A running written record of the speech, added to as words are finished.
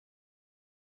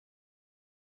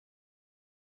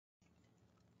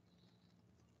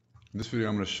In this video,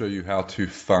 I'm going to show you how to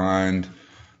find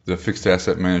the Fixed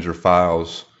Asset Manager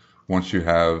files once you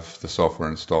have the software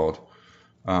installed.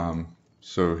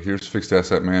 So here's Fixed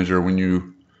Asset Manager. When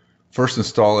you first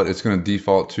install it, it's going to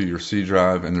default to your C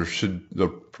drive, and there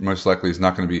most likely is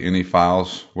not going to be any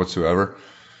files whatsoever.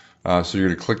 So you're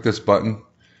going to click this button,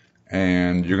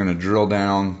 and you're going to drill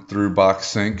down through Box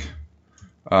Sync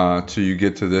till you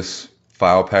get to this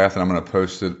file path, and I'm going to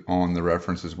post it on the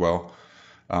reference as well.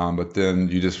 But then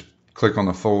you just click on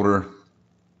the folder,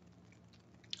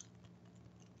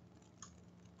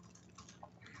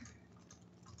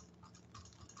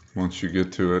 once you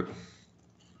get to it,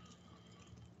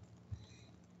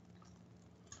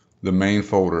 the main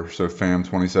folder, so FAM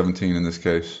 2017 in this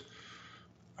case,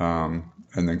 and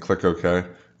then click OK,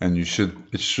 and it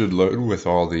should load with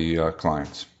all the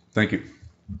clients. Thank you.